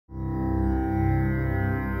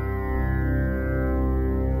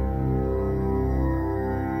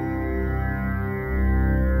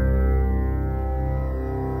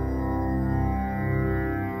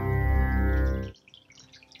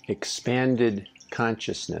expanded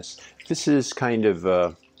consciousness. This is kind of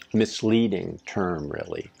a misleading term,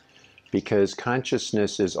 really, because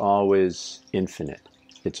consciousness is always infinite.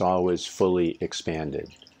 It's always fully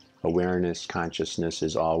expanded. Awareness, consciousness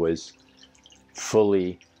is always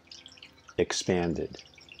fully expanded.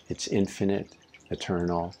 It's infinite,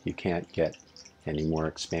 eternal. You can't get any more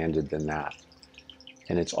expanded than that.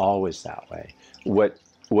 And it's always that way.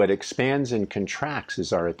 What expands and contracts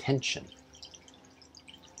is our attention.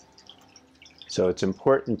 So it's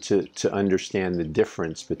important to understand the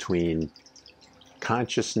difference between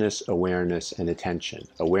consciousness, awareness, and attention.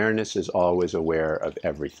 Awareness is always aware of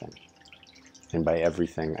everything. And by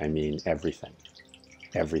everything, I mean everything.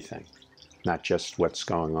 Everything. Not just what's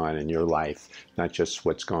going on in your life, not just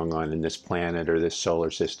what's going on in this planet or this solar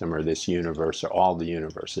system or this universe or all the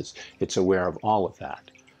universes. It's aware of all of that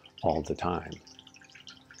all the time.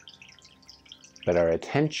 But our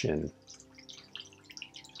attention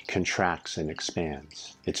contracts and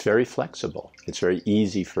expands. It's very flexible. It's very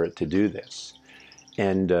easy for it to do this.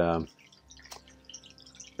 And a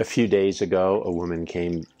few days ago, a woman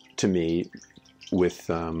came to me with,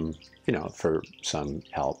 for some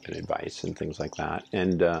help and advice and things like that.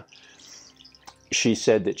 And she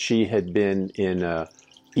said that she had been in a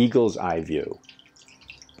eagle's eye view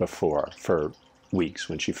before for weeks.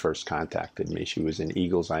 When she first contacted me, she was in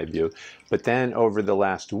eagle's eye view. But then over the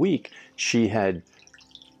last week, she had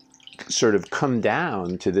sort of come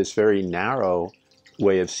down to this very narrow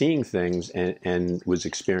way of seeing things and was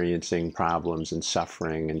experiencing problems and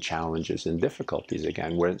suffering and challenges and difficulties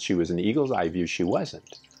again. When she was in the eagle's eye view, she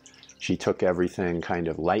wasn't. She took everything kind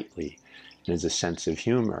of lightly. There's a sense of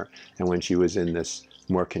humor. And when she was in this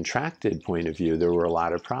more contracted point of view, there were a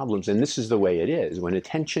lot of problems. And this is the way it is. When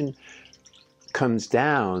attention comes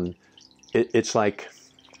down, it's like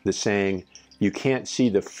the saying, you can't see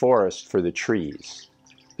the forest for the trees.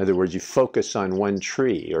 In other words, you focus on one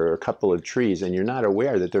tree or a couple of trees and you're not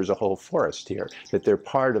aware that there's a whole forest here, that they're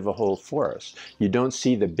part of a whole forest. You don't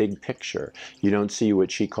see the big picture. You don't see what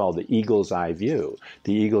she called the eagle's eye view.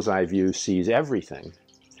 The eagle's eye view sees everything.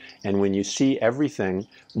 And when you see everything,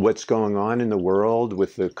 what's going on in the world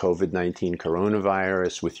with the COVID-19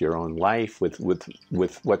 coronavirus, with your own life, with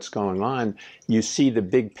what's going on, you see the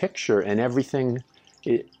big picture and everything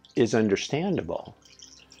is understandable.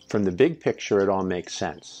 From the big picture, it all makes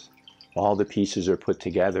sense. All the pieces are put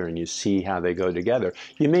together and you see how they go together.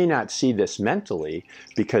 You may not see this mentally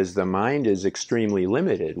because the mind is extremely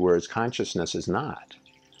limited, whereas consciousness is not.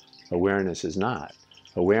 Awareness is not.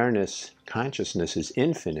 Awareness, consciousness is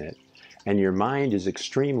infinite, and your mind is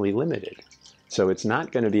extremely limited. So it's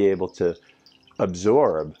not going to be able to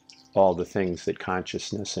absorb all the things that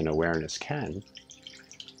consciousness and awareness can.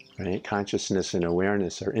 Right? Consciousness and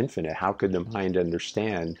awareness are infinite. How could the mind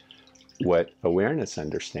understand what awareness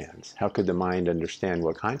understands? How could the mind understand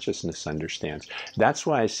what consciousness understands? That's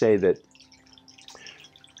why I say that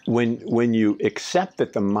when you accept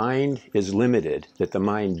that the mind is limited, that the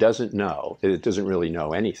mind doesn't know, that it doesn't really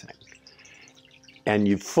know anything, and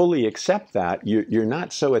you fully accept that, you're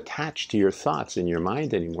not so attached to your thoughts in your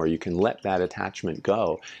mind anymore. You can let that attachment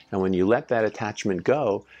go. And when you let that attachment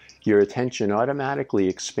go, your attention automatically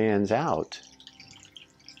expands out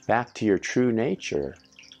back to your true nature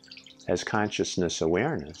as consciousness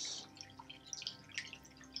awareness.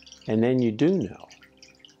 And then you do know.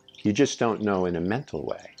 You just don't know in a mental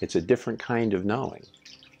way. It's a different kind of knowing.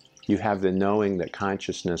 You have the knowing that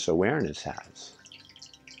consciousness awareness has,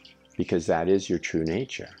 because that is your true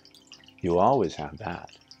nature. You always have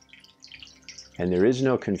that. And there is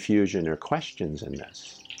no confusion or questions in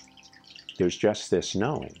this. There's just this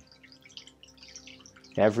knowing.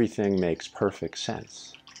 Everything makes perfect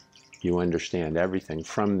sense. You understand everything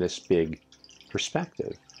from this big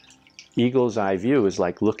perspective. Eagle's eye view is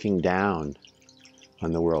like looking down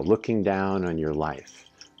on the world, looking down on your life,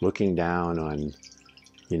 looking down on,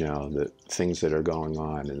 the things that are going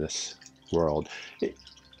on in this world.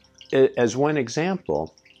 As one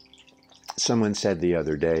example, someone said the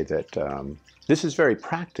other day that, this is very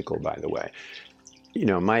practical, by the way.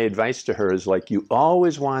 My advice to her is like, you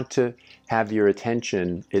always want to have your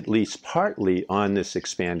attention at least partly on this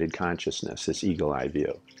expanded consciousness, this eagle eye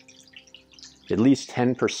view. At least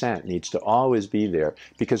 10% needs to always be there,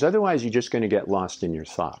 because otherwise you're just going to get lost in your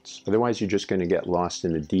thoughts. Otherwise you're just going to get lost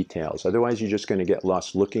in the details. Otherwise you're just going to get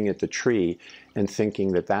lost looking at the tree and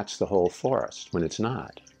thinking that that's the whole forest, when it's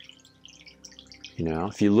not.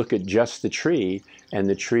 If you look at just the tree and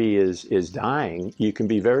the tree is dying, you can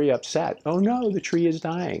be very upset. Oh no, the tree is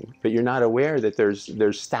dying. But you're not aware that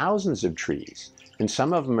there's thousands of trees, and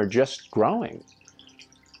some of them are just growing.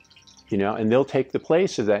 you know, and they'll take the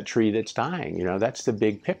place of that tree that's dying. You know, that's the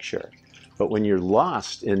big picture. But when you're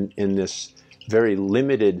lost in this very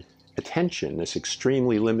limited attention, this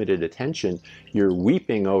extremely limited attention, you're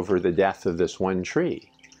weeping over the death of this one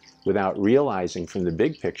tree without realizing from the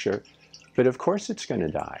big picture, but of course it's going to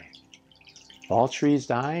die. All trees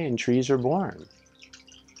die and trees are born.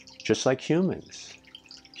 Just like humans.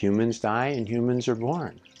 Humans die and humans are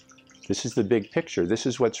born. This is the big picture. This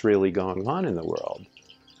is what's really going on in the world.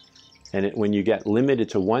 And when you get limited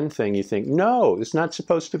to one thing, you think, no, it's not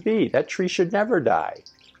supposed to be. That tree should never die.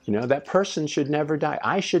 You know, that person should never die.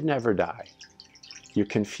 I should never die. You're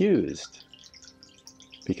confused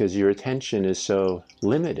because your attention is so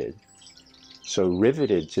limited, so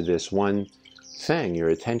riveted to this one thing. Your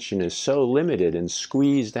attention is so limited and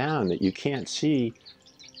squeezed down that you can't see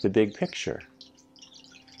the big picture.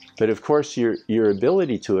 But of course, your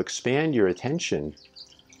ability to expand your attention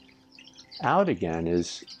out again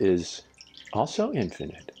is also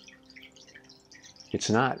infinite. It's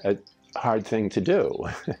not a hard thing to do.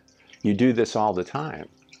 You do this all the time.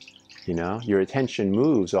 You know, your attention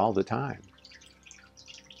moves all the time.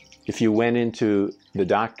 If you went into the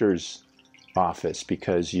doctor's office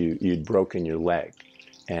because you'd broken your leg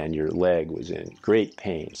and your leg was in great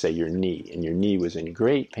pain, say your knee, and your knee was in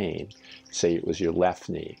great pain, say it was your left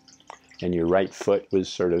knee, and your right foot was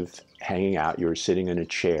sort of hanging out, you were sitting in a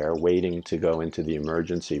chair waiting to go into the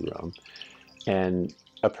emergency room, and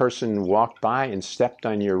a person walked by and stepped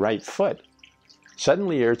on your right foot,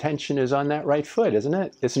 suddenly your attention is on that right foot, isn't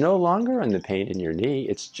it? It's no longer on the pain in your knee,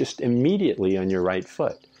 it's just immediately on your right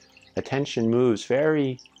foot. Attention moves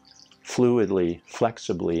very fluidly,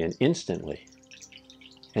 flexibly, and instantly.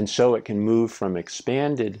 And so it can move from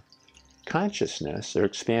expanded consciousness or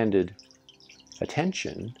expanded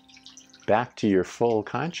attention back to your full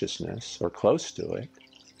consciousness or close to it,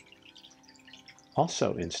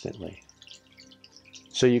 also instantly.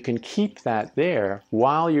 So you can keep that there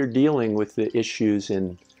while you're dealing with the issues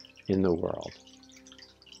in the world.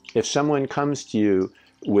 If someone comes to you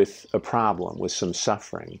with a problem, with some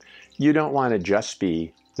suffering, you don't want to just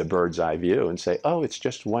be the bird's eye view and say, oh, it's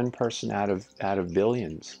just one person out of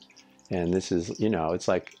billions. And this is, you know, it's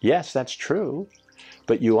like, yes, that's true.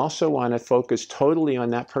 But you also want to focus totally on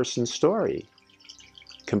that person's story,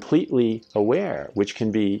 completely aware, which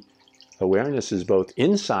can be, awareness is both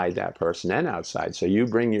inside that person and outside. So you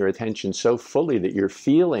bring your attention so fully that you're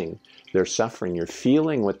feeling their suffering, you're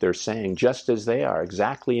feeling what they're saying just as they are,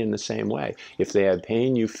 exactly in the same way. If they have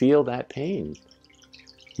pain, you feel that pain.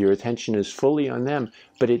 Your attention is fully on them,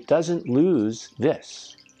 but it doesn't lose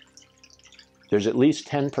this. There's at least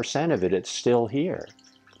 10% of it, it's still here.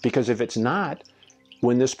 Because if it's not,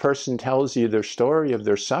 when this person tells you their story of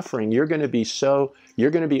their suffering, you're going to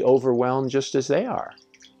be overwhelmed just as they are.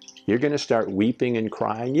 You're going to start weeping and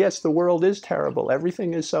crying. Yes, the world is terrible.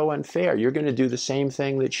 Everything is so unfair. You're going to do the same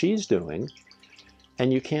thing that she's doing,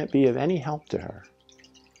 and you can't be of any help to her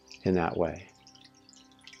in that way.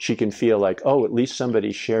 She can feel like, oh, at least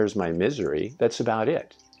somebody shares my misery. That's about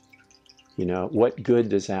it. You know, what good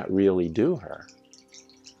does that really do her?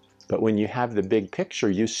 But when you have the big picture,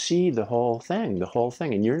 you see the whole thing,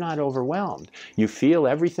 and you're not overwhelmed. You feel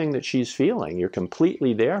everything that she's feeling. You're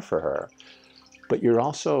completely there for her. But you're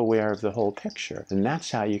also aware of the whole picture, and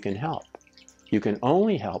that's how you can help. You can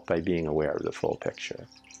only help by being aware of the full picture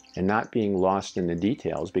and not being lost in the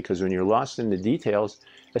details, because when you're lost in the details,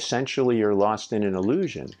 essentially you're lost in an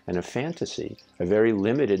illusion and a fantasy, a very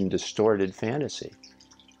limited and distorted fantasy.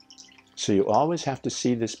 So you always have to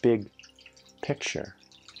see this big picture,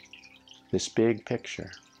 this big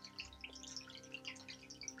picture.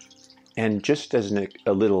 And just as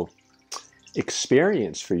a little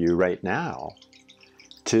experience for you right now,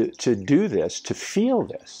 to do this, to feel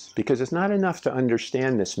this, because it's not enough to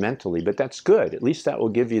understand this mentally, but that's good. At least that will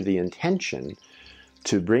give you the intention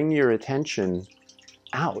to bring your attention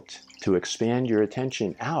out, to expand your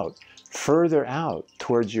attention out, further out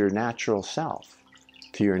towards your natural self,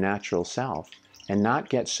 to your natural self, and not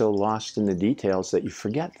get so lost in the details that you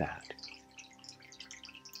forget that.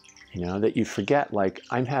 You know, that you forget, like,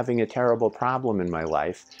 I'm having a terrible problem in my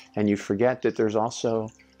life, and you forget that there's also,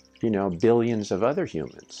 you know, billions of other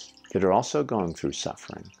humans that are also going through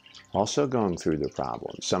suffering, also going through the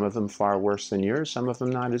problems. Some of them far worse than yours, some of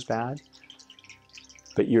them not as bad.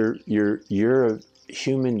 But you're a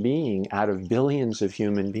human being out of billions of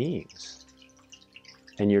human beings.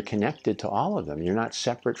 And you're connected to all of them. You're not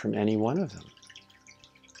separate from any one of them.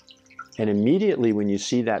 And immediately when you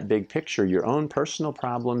see that big picture, your own personal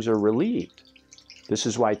problems are relieved. This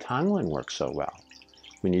is why Tonglen works so well.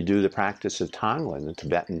 When you do the practice of Tonglen, the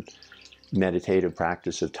Tibetan meditative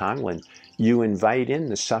practice of Tonglen, you invite in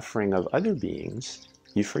the suffering of other beings.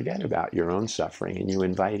 You forget about your own suffering and you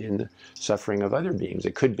invite in the suffering of other beings.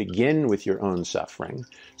 It could begin with your own suffering,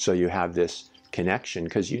 so you have this connection,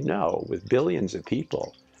 because you know with billions of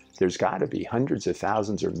people, there's got to be hundreds of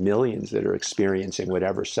thousands or millions that are experiencing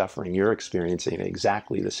whatever suffering you're experiencing at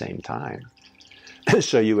exactly the same time.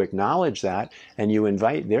 So you acknowledge that and you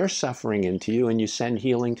invite their suffering into you and you send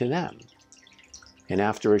healing to them. And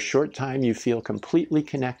after a short time, you feel completely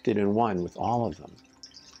connected and one with all of them.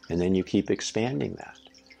 And then you keep expanding that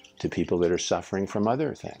to people that are suffering from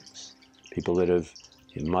other things. People that have,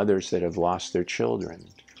 mothers that have lost their children,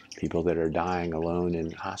 people that are dying alone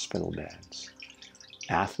in hospital beds,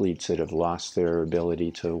 athletes that have lost their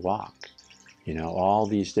ability to walk. You know, all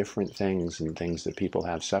these different things and things that people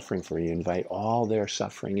have suffering for. You invite all their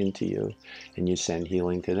suffering into you and you send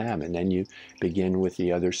healing to them. And then you begin with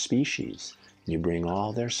the other species. You bring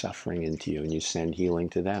all their suffering into you and you send healing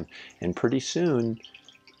to them. And pretty soon,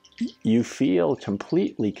 you feel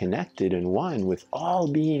completely connected and one with all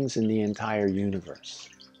beings in the entire universe.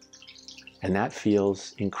 And that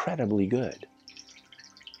feels incredibly good.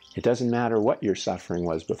 It doesn't matter what your suffering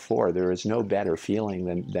was before. There is no better feeling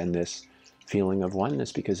than this feeling of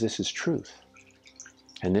oneness, because this is truth.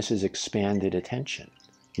 And this is expanded attention.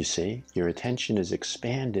 You see, your attention is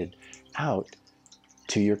expanded out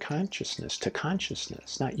to your consciousness, to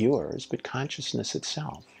consciousness, not yours, but consciousness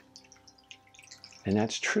itself. And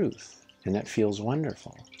that's truth, and that feels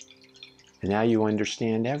wonderful. And now you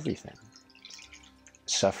understand everything.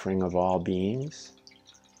 Suffering of all beings,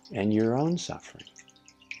 and your own suffering.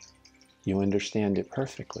 You understand it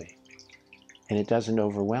perfectly. And it doesn't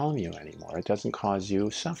overwhelm you anymore. It doesn't cause you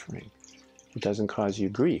suffering. It doesn't cause you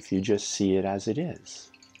grief. You just see it as it is.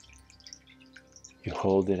 You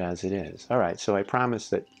hold it as it is. All right, so I promise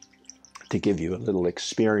that to give you a little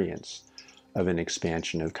experience of an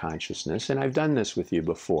expansion of consciousness. And I've done this with you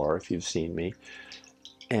before, if you've seen me.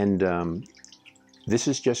 And this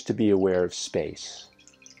is just to be aware of space.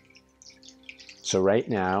 So right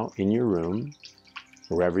now, in your room,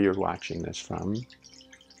 wherever you're watching this from,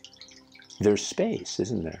 there's space,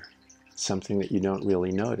 isn't there? Something that you don't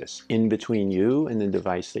really notice. In between you and the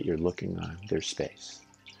device that you're looking on, there's space.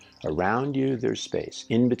 Around you, there's space.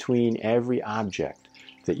 In between every object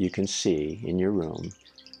that you can see in your room,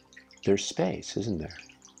 there's space, isn't there?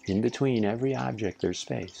 In between every object, there's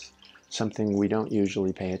space. Something we don't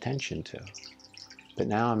usually pay attention to. But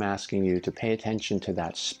now I'm asking you to pay attention to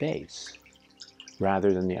that space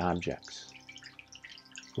rather than the objects.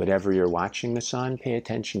 Whatever you're watching this on, pay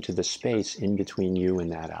attention to the space in between you and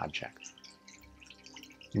that object.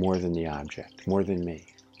 More than the object, more than me.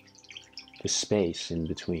 The space in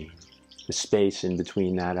between. The space in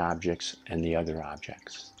between that object and the other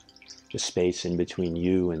objects. The space in between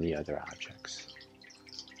you and the other objects.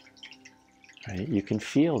 Right? You can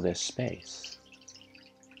feel this space.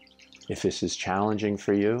 If this is challenging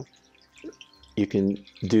for you, you can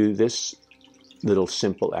do this little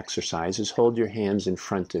simple exercises. Hold your hands in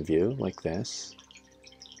front of you like this,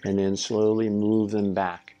 and then slowly move them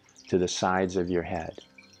back to the sides of your head.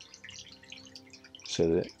 So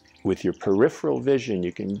that with your peripheral vision,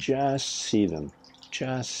 you can just see them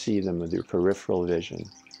with your peripheral vision.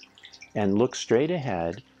 And look straight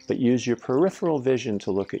ahead, but use your peripheral vision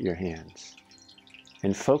to look at your hands.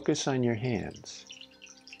 And focus on your hands.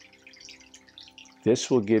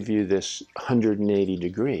 This will give you this 180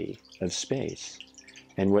 degree of space.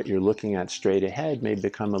 And what you're looking at straight ahead may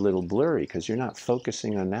become a little blurry because you're not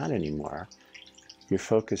focusing on that anymore. You're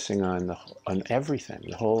focusing on everything,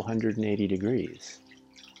 the whole 180 degrees.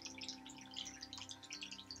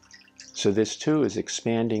 So this too is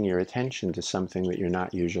expanding your attention to something that you're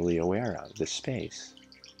not usually aware of, the space.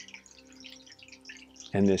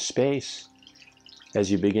 And this space,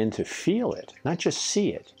 as you begin to feel it, not just see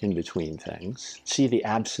it in between things, see the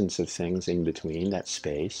absence of things in between, that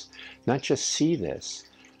space, not just see this,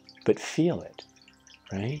 but feel it,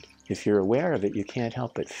 right? If you're aware of it, you can't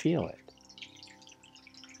help but feel it.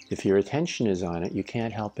 If your attention is on it, you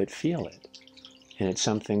can't help but feel it. And it's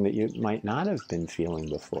something that you might not have been feeling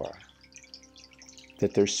before.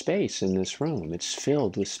 That there's space in this room. It's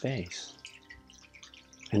filled with space.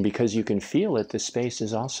 And because you can feel it, the space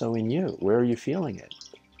is also in you. Where are you feeling it?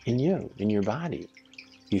 In you, in your body.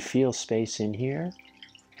 You feel space in here,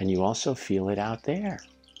 and you also feel it out there.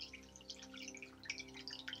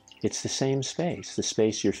 It's the same space, the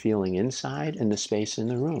space you're feeling inside and the space in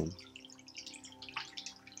the room.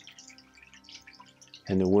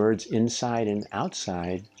 And the words inside and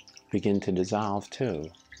outside begin to dissolve too.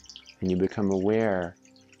 And you become aware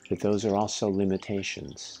that those are also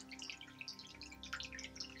limitations.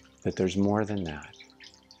 But there's more than that.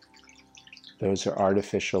 Those are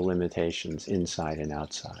artificial limitations inside and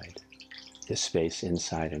outside. The space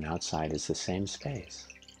inside and outside is the same space.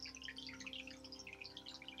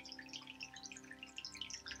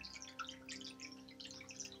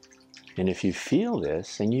 And if you feel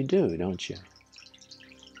this, and you do, don't you?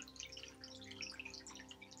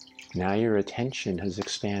 Now your attention has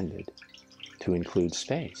expanded to include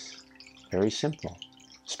space. Very simple.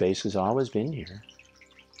 Space has always been here.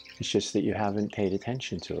 It's just that you haven't paid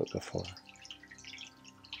attention to it before.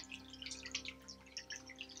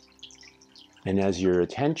 And as your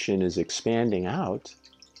attention is expanding out,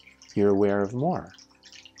 you're aware of more.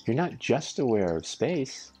 You're not just aware of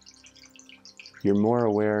space. You're more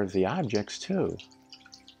aware of the objects too.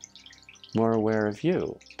 More aware of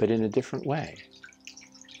you, but in a different way.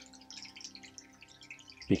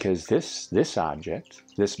 Because this object,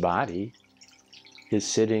 this body, is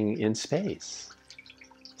sitting in space.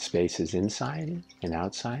 Space is inside and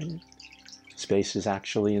outside. Space is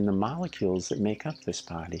actually in the molecules that make up this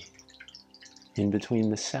body. In between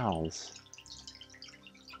the cells.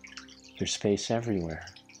 There's space everywhere.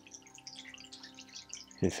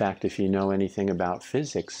 In fact, if you know anything about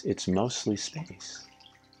physics, it's mostly space.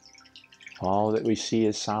 All that we see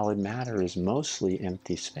as solid matter is mostly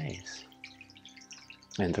empty space.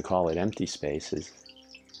 And to call it empty space is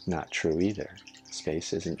not true either.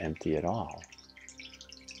 Space isn't empty at all.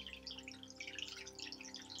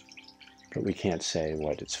 But we can't say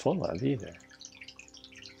what it's full of either.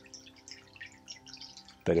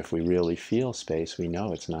 But if we really feel space, we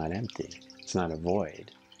know it's not empty. It's not a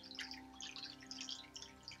void.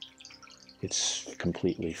 It's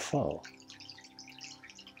completely full.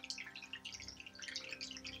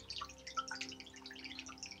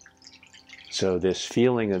 So this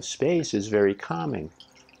feeling of space is very calming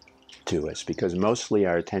to us because mostly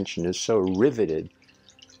our attention is so riveted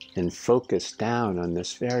and focused down on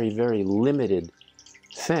this very, very limited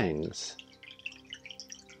things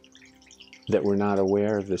that we're not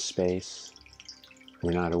aware of the space,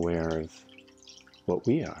 we're not aware of what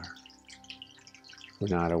we are.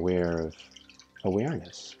 We're not aware of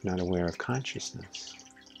awareness, not aware of consciousness.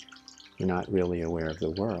 We're not really aware of the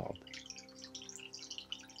world.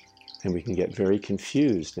 And we can get very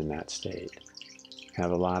confused in that state,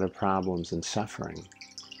 have a lot of problems and suffering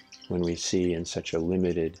when we see in such a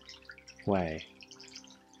limited way.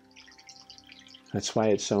 That's why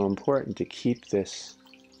it's so important to keep this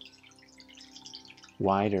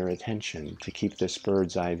wider attention, to keep this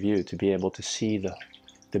bird's eye view, to be able to see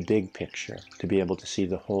the big picture, to be able to see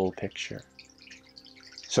the whole picture.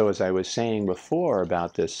 So as I was saying before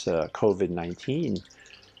about this COVID-19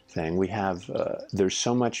 thing, we have, there's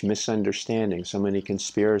so much misunderstanding, so many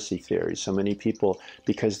conspiracy theories, so many people,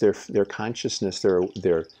 because their consciousness,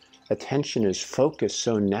 their attention is focused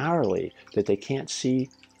so narrowly that they can't see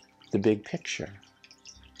the big picture.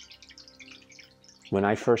 When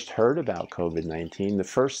I first heard about COVID-19, the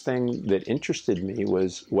first thing that interested me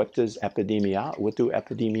was what do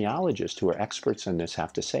epidemiologists who are experts on this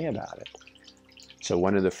have to say about it? So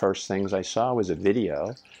one of the first things I saw was a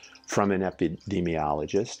video from an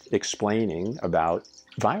epidemiologist explaining about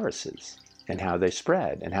viruses and how they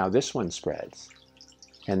spread and how this one spreads.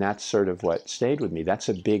 And that's sort of what stayed with me. That's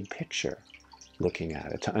a big picture, looking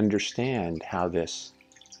at it, to understand how this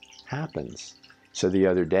happens. So the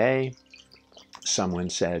other day, someone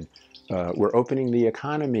said, we're opening the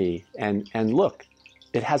economy, and look,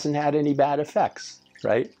 it hasn't had any bad effects,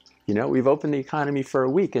 right? You know, we've opened the economy for a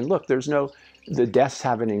week, and look, the deaths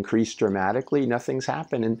haven't increased dramatically, nothing's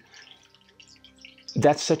happened. And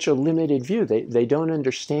that's such a limited view. They don't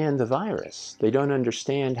understand the virus. They don't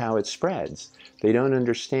understand how it spreads. They don't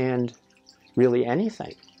understand really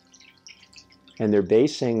anything. And they're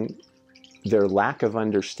basing their lack of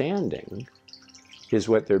understanding is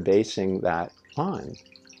what they're basing that on.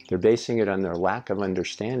 They're basing it on their lack of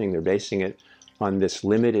understanding. They're basing it on this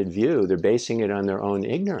limited view. They're basing it on their own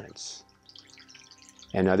ignorance.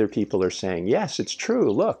 And other people are saying, yes, it's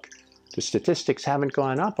true. Look, the statistics haven't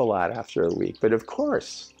gone up a lot after a week. But of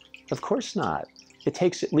course not. It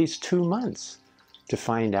takes at least 2 months to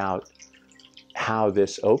find out how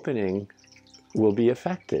this opening will be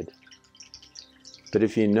affected. But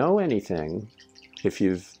if you know anything, if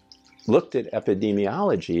you've looked at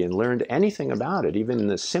epidemiology and learned anything about it, even in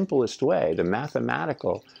the simplest way, the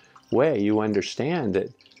mathematical way, you understand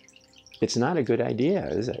that it's not a good idea,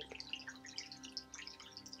 is it?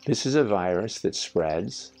 This is a virus that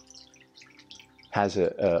spreads, has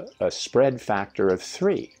a spread factor of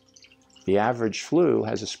 3. The average flu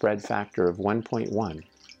has a spread factor of 1.1.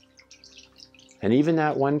 And even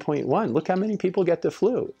that 1.1, look how many people get the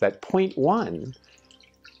flu. That 0.1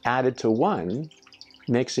 added to 1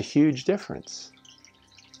 makes a huge difference.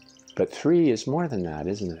 But 3 is more than that,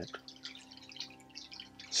 isn't it?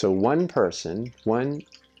 So one person, one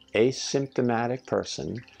asymptomatic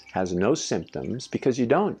person, has no symptoms, because you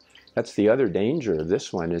don't. That's the other danger of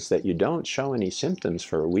this one, is that you don't show any symptoms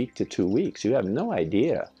for a week to 2 weeks. You have no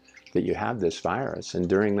idea that you have this virus, and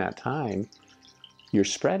during that time, you're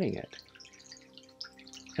spreading it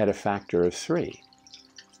at a factor of 3.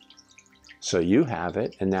 So you have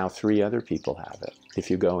it, and now 3 other people have it. If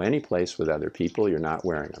you go any place with other people, you're not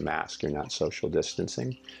wearing a mask, you're not social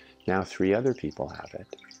distancing. Now 3 other people have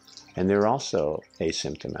it. And they're also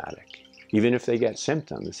asymptomatic. Even if they get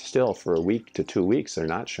symptoms, still for a week to 2 weeks, they're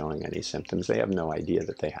not showing any symptoms. They have no idea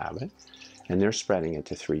that they have it. And they're spreading it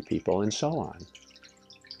to 3 people, and so on.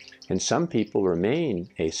 And some people remain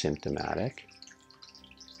asymptomatic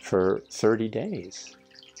for 30 days,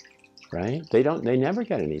 right? They never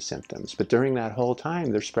get any symptoms, but during that whole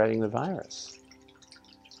time, they're spreading the virus.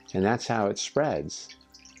 And that's how it spreads,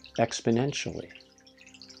 exponentially,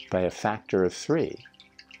 by a factor of 3.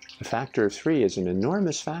 A factor of 3 is an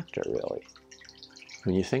enormous factor, really,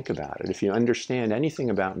 when you think about it. If you understand anything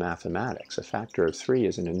about mathematics, a factor of 3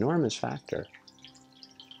 is an enormous factor.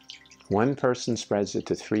 One person spreads it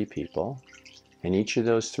to 3 people, and each of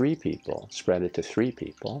those 3 people spread it to 3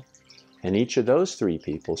 people, and each of those 3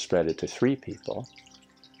 people spread it to 3 people.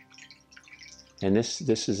 And this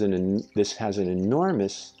has an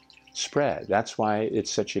enormous spread. That's why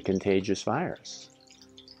it's such a contagious virus.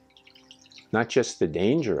 Not just the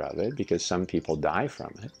danger of it, because some people die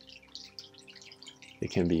from it.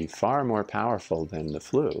 It can be far more powerful than the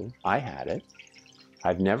flu. I had it.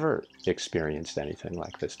 I've never experienced anything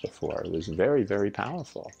like this before. It was very, very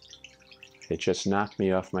powerful. It just knocked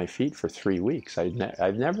me off my feet for 3 weeks. I've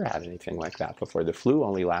never had anything like that before. The flu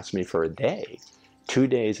only lasts me for a day, 2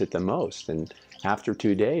 days at the most. And after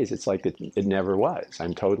 2 days, it's like it never was.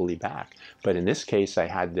 I'm totally back. But in this case, I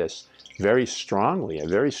had this a very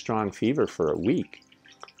strong fever for a week.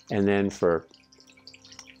 And then for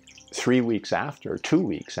 3 weeks after, 2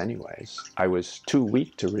 weeks anyways, I was too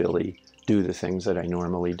weak to really do the things that I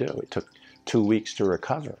normally do. It took 2 weeks to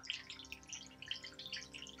recover.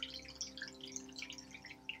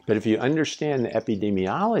 But if you understand the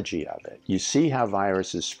epidemiology of it, you see how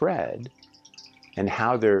viruses spread and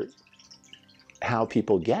how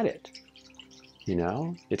people get it. You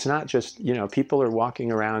know, it's not just, people are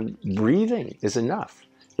walking around, breathing is enough.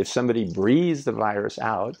 If somebody breathes the virus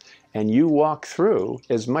out and you walk through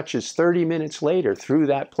as much as 30 minutes later through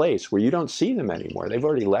that place where you don't see them anymore, they've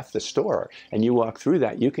already left the store, and you walk through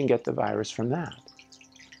that, you can get the virus from that.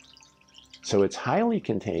 So it's highly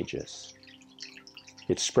contagious.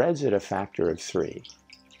 It spreads at a factor of 3.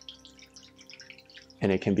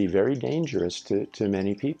 And it can be very dangerous to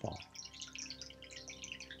many people.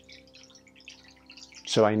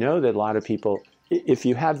 So I know that a lot of people, if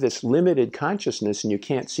you have this limited consciousness and you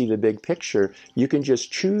can't see the big picture, you can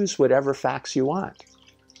just choose whatever facts you want.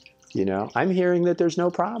 I'm hearing that there's no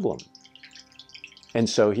problem. And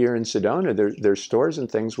so here in Sedona, there's stores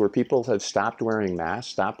and things where people have stopped wearing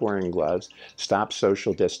masks, stopped wearing gloves, stopped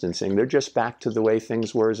social distancing. They're just back to the way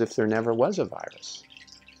things were as if there never was a virus.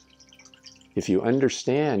 If you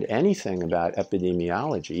understand anything about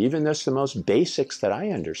epidemiology, even just the most basics that I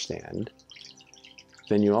understand,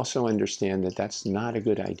 then you also understand that that's not a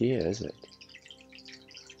good idea, is it?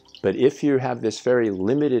 But if you have this very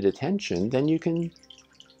limited attention, then you can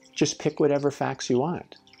just pick whatever facts you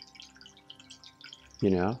want.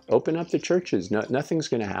 Open up the churches. Nothing's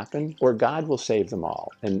going to happen, or God will save them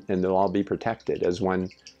all, and they'll all be protected, as one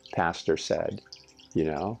pastor said,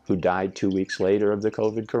 who died 2 weeks later of the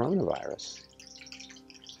COVID coronavirus.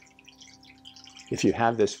 If you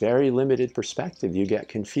have this very limited perspective, you get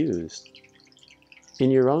confused in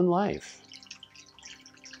your own life,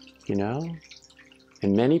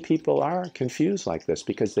 And many people are confused like this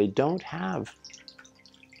because they don't have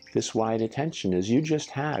this wide attention as you just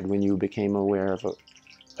had when you became aware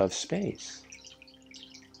of space,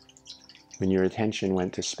 when your attention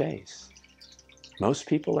went to space. Most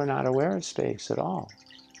people are not aware of space at all,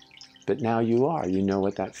 but now you are. You know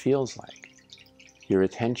what that feels like. Your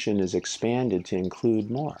attention is expanded to include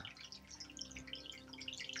more.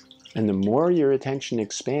 And the more your attention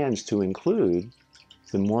expands to include,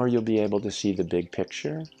 the more you'll be able to see the big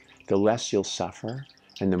picture, the less you'll suffer,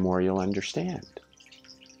 and the more you'll understand.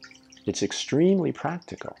 It's extremely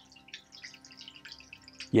practical.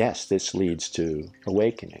 Yes, this leads to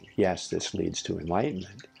awakening. Yes, this leads to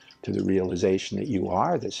enlightenment, to the realization that you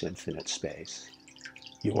are this infinite space.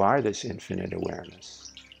 You are this infinite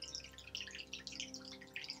awareness.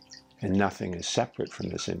 And nothing is separate from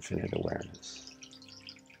this infinite awareness.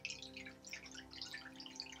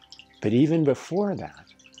 But even before that,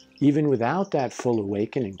 even without that full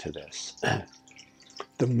awakening to this,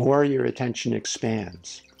 the more your attention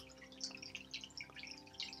expands,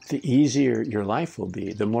 the easier your life will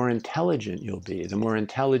be, the more intelligent you'll be. The more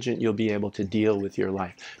intelligent you'll be able to deal with your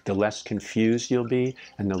life, the less confused you'll be,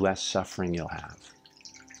 and the less suffering you'll have.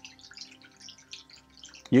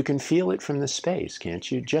 You can feel it from the space,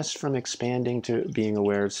 can't you? Just from expanding to being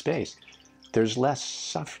aware of space. There's less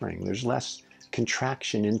suffering, there's less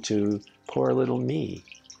contraction into poor little me,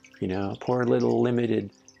 you know, poor little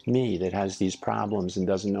limited me that has these problems and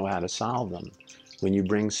doesn't know how to solve them. When you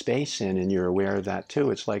bring space in and you're aware of that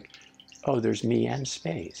too, it's like, oh, there's me and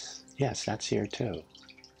space. Yes, that's here too.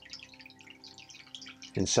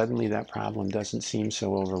 And suddenly that problem doesn't seem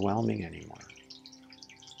so overwhelming anymore.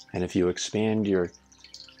 And if you expand your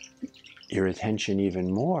attention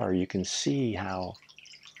even more, you can see how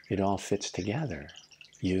it all fits together.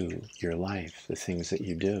 You, your life, the things that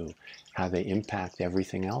you do, how they impact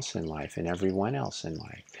everything else in life and everyone else in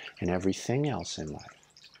life and everything else in life.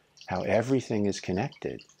 How everything is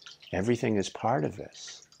connected. Everything is part of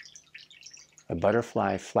this. A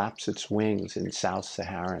butterfly flaps its wings in South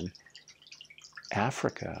Saharan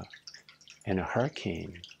Africa, and a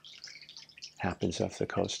hurricane happens off the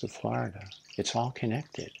coast of Florida. It's all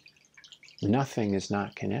connected. Nothing is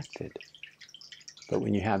not connected. But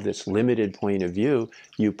when you have this limited point of view,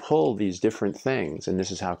 you pull these different things, and this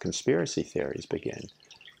is how conspiracy theories begin.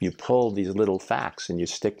 You pull these little facts and you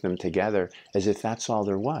stick them together as if that's all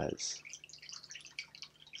there was.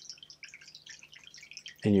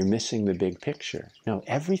 And you're missing the big picture. No,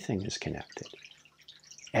 everything is connected.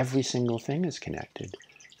 Every single thing is connected.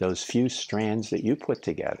 Those few strands that you put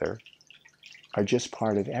together are just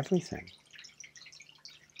part of everything.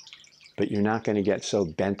 But you're not going to get so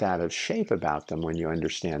bent out of shape about them when you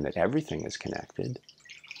understand that everything is connected.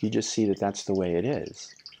 You just see that that's the way it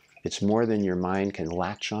is. It's more than your mind can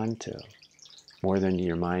latch onto, more than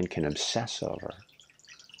your mind can obsess over,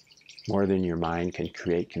 more than your mind can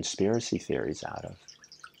create conspiracy theories out of.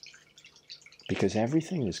 Because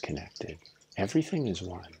everything is connected. Everything is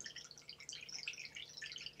one.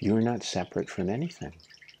 You are not separate from anything.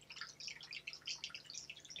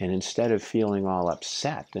 And instead of feeling all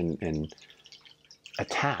upset and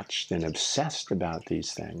attached and obsessed about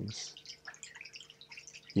these things,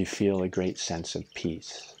 you feel a great sense of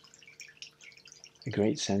peace. A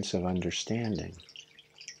great sense of understanding,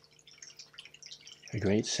 a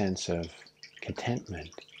great sense of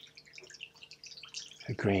contentment,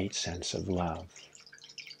 a great sense of love,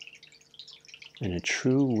 and a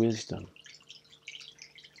true wisdom.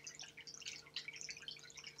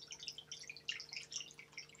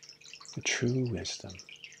 A true wisdom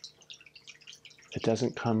that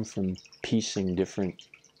doesn't come from piecing different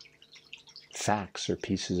facts or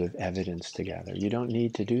pieces of evidence together. You don't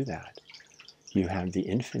need to do that. You have the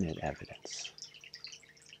infinite evidence,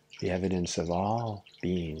 the evidence of all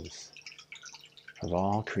beings, of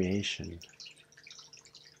all creation,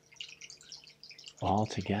 all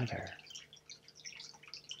together,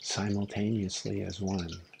 simultaneously as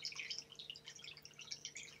one.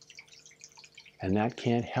 And that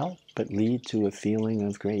can't help but lead to a feeling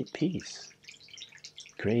of great peace,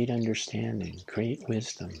 great understanding, great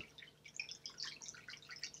wisdom.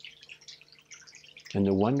 And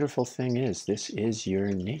the wonderful thing is, this is your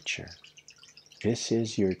nature. This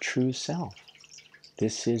is your true self.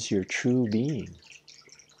 This is your true being.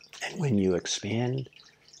 And when you expand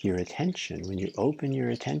your attention, when you open your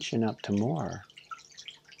attention up to more,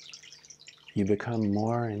 you become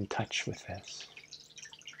more in touch with this,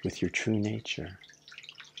 with your true nature,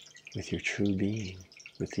 with your true being,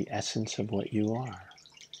 with the essence of what you are.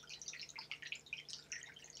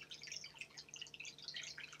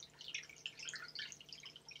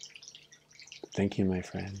 Thank you, my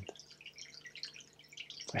friend.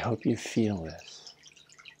 I hope you feel this.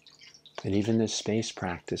 And even this space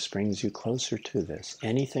practice brings you closer to this.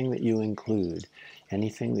 Anything that you include,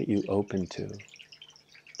 anything that you open to,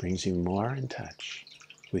 brings you more in touch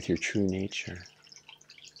with your true nature,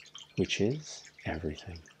 which is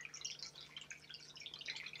everything.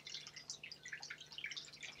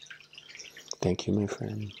 Thank you, my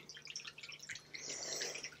friend.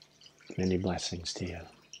 Many blessings to you.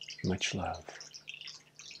 Much love.